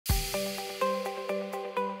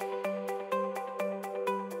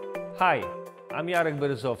Hi, I'm Jarek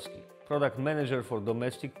Berezowski, Product Manager for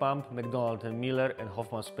Domestic Pump, McDonnell and Miller and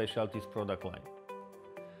Hoffman Specialties product line.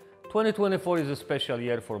 2024 is a special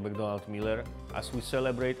year for McDonnell Miller as we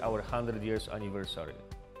celebrate our 100 years anniversary.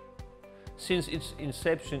 Since its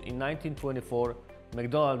inception in 1924,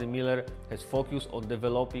 McDonnell and Miller has focused on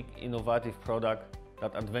developing innovative products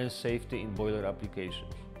that advance safety in boiler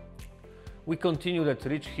applications. We continue that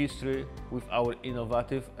rich history with our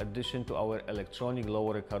innovative addition to our electronic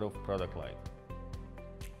lower cutoff product line.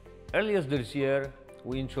 Earlier this year,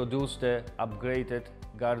 we introduced the upgraded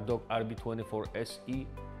GuardDog RB24SE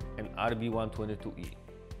and RB122E.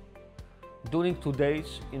 During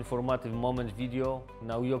today's informative moment video,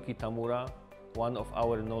 Naoki Tamura, one of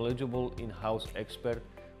our knowledgeable in-house experts,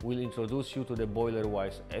 will introduce you to the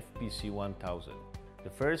boilerwize FPC-1000, the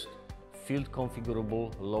first field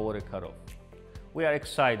configurable lower cutoff. We are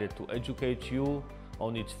excited to educate you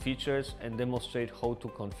on its features and demonstrate how to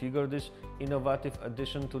configure this innovative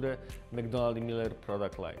addition to the McDonnell Miller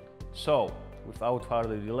product line. So, without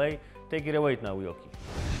further delay, take it away, Naoki.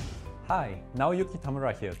 Hi, Naoki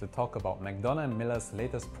Tamura here to talk about McDonnell and Miller's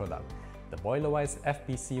latest product, the boilerwize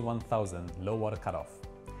FPC-1000 low water cutoff.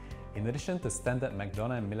 In addition to standard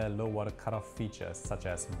McDonnell and Miller low water cutoff features such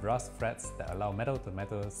as brass frets that allow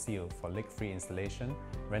metal-to-metal seal for leak-free installation,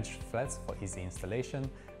 wrench flats for easy installation,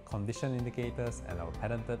 condition indicators, and our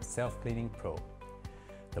patented self-cleaning probe.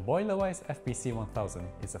 The boilerwize FPC-1000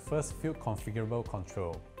 is the first field configurable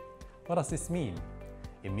control. What does this mean?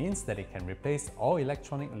 It means that it can replace all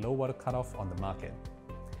electronic low water cutoff on the market.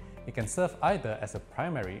 It can serve either as a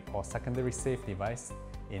primary or secondary safe device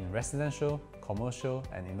in residential, commercial,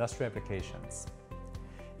 and industrial applications.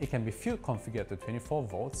 It can be field configured to 24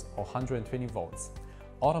 volts or 120 volts,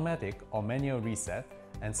 automatic or manual reset,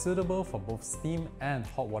 and suitable for both steam and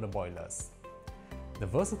hot water boilers. The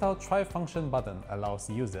versatile tri-function button allows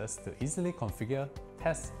users to easily configure,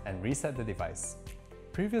 test, and reset the device.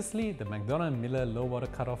 Previously, the McDonnell Miller low water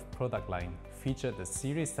cutoff product line featured the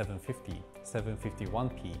Series 750,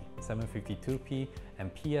 751P, 752P,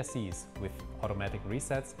 and PSEs with automatic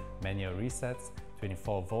resets, manual resets,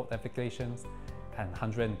 24-volt applications, and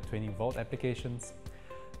 120-volt applications.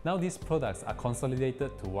 Now these products are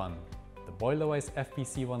consolidated to one, the boilerwize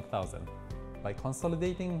FPC-1000. By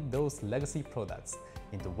consolidating those legacy products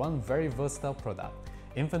into one very versatile product,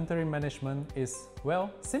 inventory management is,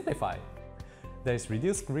 well, simplified. There is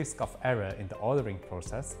reduced risk of error in the ordering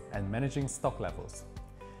process and managing stock levels.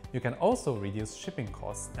 You can also reduce shipping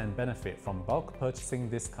costs and benefit from bulk purchasing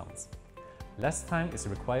discounts. Less time is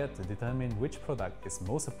required to determine which product is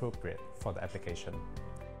most appropriate for the application.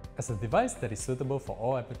 As a device that is suitable for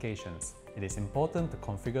all applications, it is important to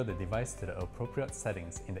configure the device to the appropriate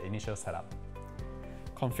settings in the initial setup.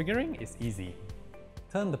 Configuring is easy.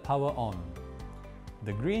 Turn the power on.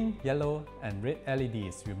 The green, yellow, and red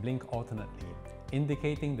LEDs will blink alternately,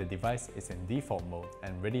 indicating the device is in default mode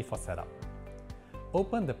and ready for setup.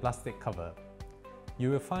 Open the plastic cover. You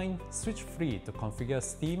will find switch 3 to configure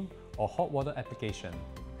steam or hot water application,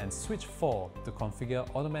 and switch 4 to configure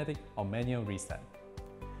automatic or manual reset.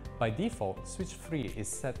 By default, switch 3 is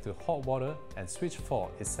set to hot water and switch 4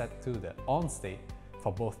 is set to the on state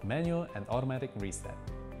for both manual and automatic reset.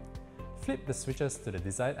 Flip the switches to the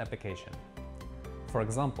desired application. For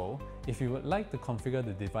example, if you would like to configure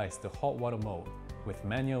the device to hot water mode with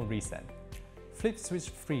manual reset, flip switch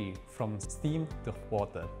 3 from steam to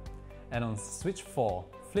water, and on switch 4,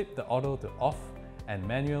 flip the auto to off and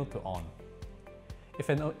manual to on. If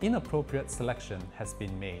an inappropriate selection has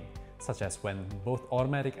been made, such as when both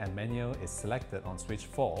automatic and manual is selected on switch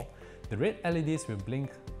 4, the red LEDs will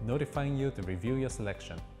blink, notifying you to review your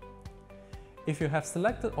selection. If you have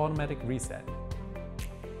selected automatic reset,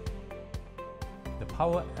 the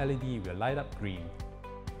power LED will light up green.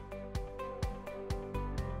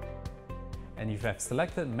 And if you have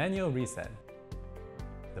selected manual reset,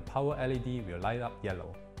 the power LED will light up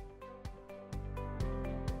yellow.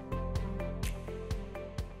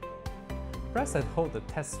 Press and hold the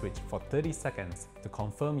test switch for 30 seconds to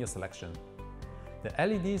confirm your selection. The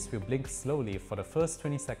LEDs will blink slowly for the first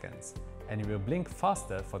 20 seconds, and it will blink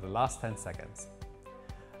faster for the last 10 seconds.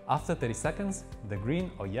 After 30 seconds, the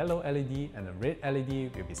green or yellow LED and the red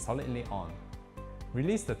LED will be solidly on.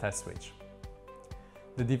 Release the test switch.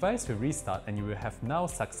 The device will restart and you will have now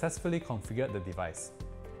successfully configured the device.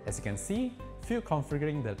 As you can see, field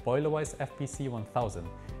configuring the boilerwize FPC-1000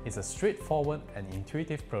 is a straightforward and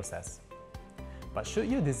intuitive process. But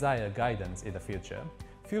should you desire guidance in the future,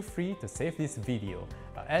 feel free to save this video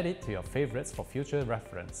or add it to your favorites for future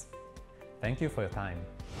reference. Thank you for your time.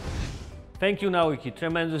 Thank you, Naoki.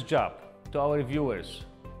 Tremendous job. To our viewers,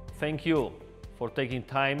 thank you for taking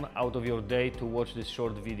time out of your day to watch this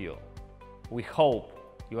short video. We hope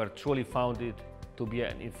you have truly found it to be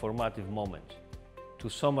an informative moment. To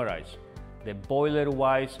summarize, the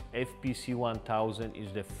boilerwize FPC-1000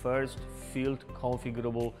 is the first field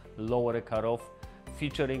configurable lower cutoff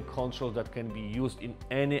featuring controls that can be used in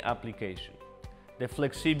any application. The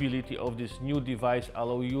flexibility of this new device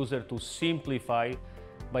allows users to simplify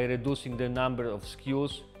by reducing the number of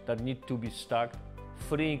SKUs that need to be stacked,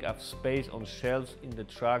 freeing up space on shelves in the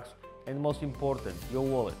trucks, and most important, your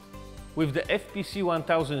wallet. With the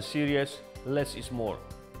FPC-1000 series, less is more.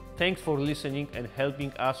 Thanks for listening and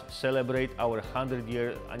helping us celebrate our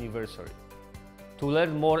 100-year anniversary. To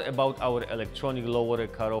learn more about our electronic lower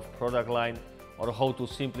cutoff product line or how to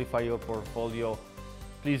simplify your portfolio,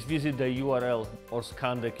 please visit the URL or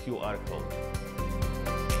scan the QR code.